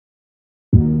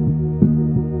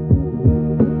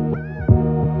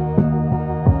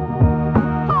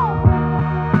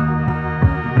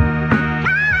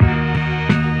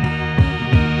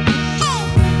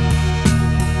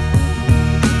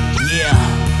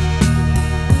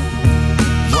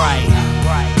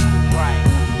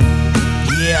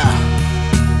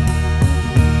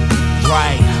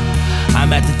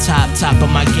top of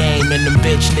my game, and them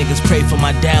bitch niggas pray for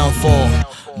my downfall.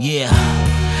 Yeah.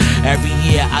 Every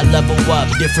year I level up,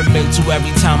 different mental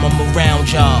every time I'm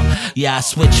around y'all. Yeah, I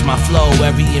switch my flow,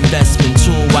 every investment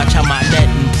tool. Watch how my net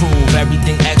improve,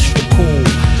 everything extra cool.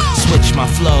 Switch my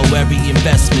flow, every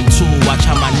investment tool. Watch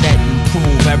how my net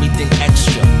improve, everything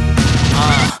extra.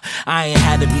 I ain't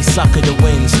had to be sucker to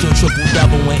win, still triple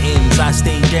double when ends. I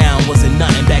stayed down, wasn't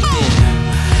nothing back then.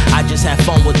 I just had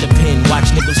fun with the pen,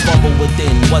 watch niggas fumble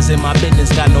within. Wasn't my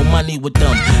business, got no money with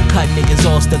them. Cut niggas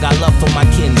off, still got love for my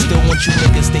kin. Still want you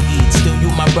niggas to eat, still you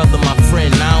my brother, my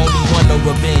friend. I only want no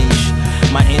revenge.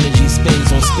 My energy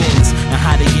spins on spins, and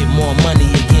how to get more money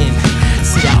again.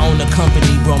 See, I own a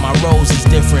company, bro, my roles is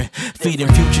different. Feeding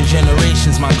future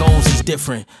generations, my goals is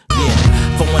different.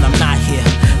 Yeah, for when I'm not here.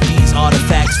 These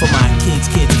artifacts for my kids.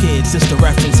 It's the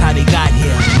reference how they got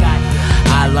here.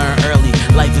 I learned early,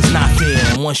 life is not fair.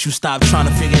 And once you stop trying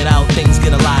to figure it out, things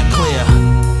get a lot clearer.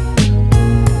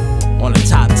 On the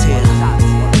top tier.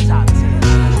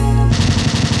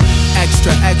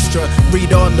 Extra,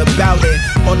 read all about it.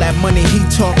 All that money he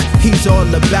talk, he's all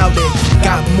about it.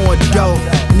 Got more dough,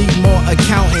 need more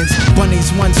accountants. Bunnies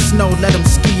want snow, let them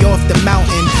ski off the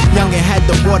mountain. Youngin' had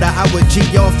the water, I would G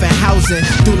off and housing.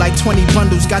 Do like 20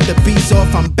 bundles, got the bees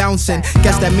off, I'm bouncing.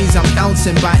 Guess that means I'm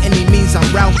ouncing, by any means I'm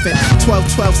Ralphing. 12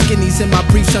 skinnies in my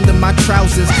briefs under my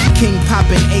trousers. King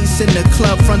poppin', ace in the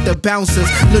club, front the bouncers.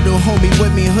 Little homie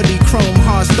with me, hoodie chrome,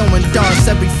 hearts throwing darts.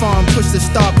 Every farm, push the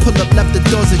start, pull up, left the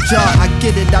doors ajar. I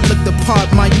get it, I look the part,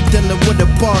 man, you dealing with a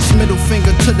boss. Middle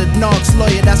finger to the knocks,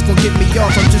 lawyer, that's gon' get me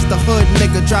off. I'm just a hood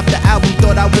nigga, dropped the album,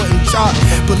 thought I wouldn't chart.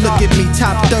 But look at me,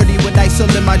 top 30 with ice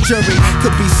all in my jury.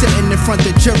 Could be sitting in front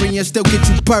of the jury and still get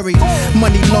you buried.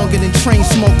 Money longer than train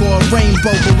smoke or a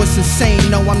rainbow. But what's insane,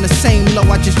 no, I'm the same low,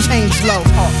 I just change low.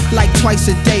 Like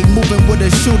twice a day, moving with a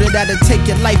shooter that'll take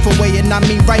your life away. And I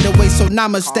mean right away, so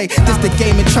namaste. This the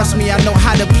game and trust me, I know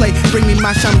how to play. Bring me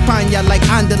my champagne like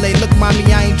Andale. Look mommy,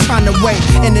 I ain't tryna wait.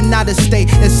 In and out of state,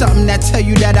 it's something that tell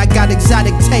you that I got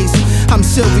exotic taste. I'm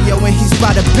Silvio and he's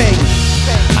by the pay.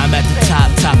 I'm at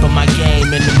the top of my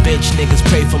game, and them bitch niggas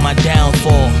pray for my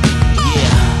downfall.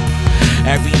 Yeah,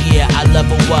 every year I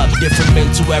level up, different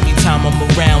mental every time I'm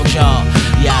around y'all.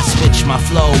 Yeah, I switch my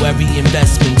flow, every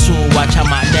investment tool. Watch how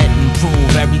my net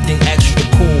improve, everything extra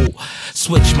cool.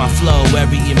 Switch my flow,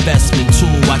 every investment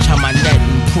tool. Watch how my net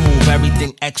improve,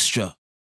 everything extra.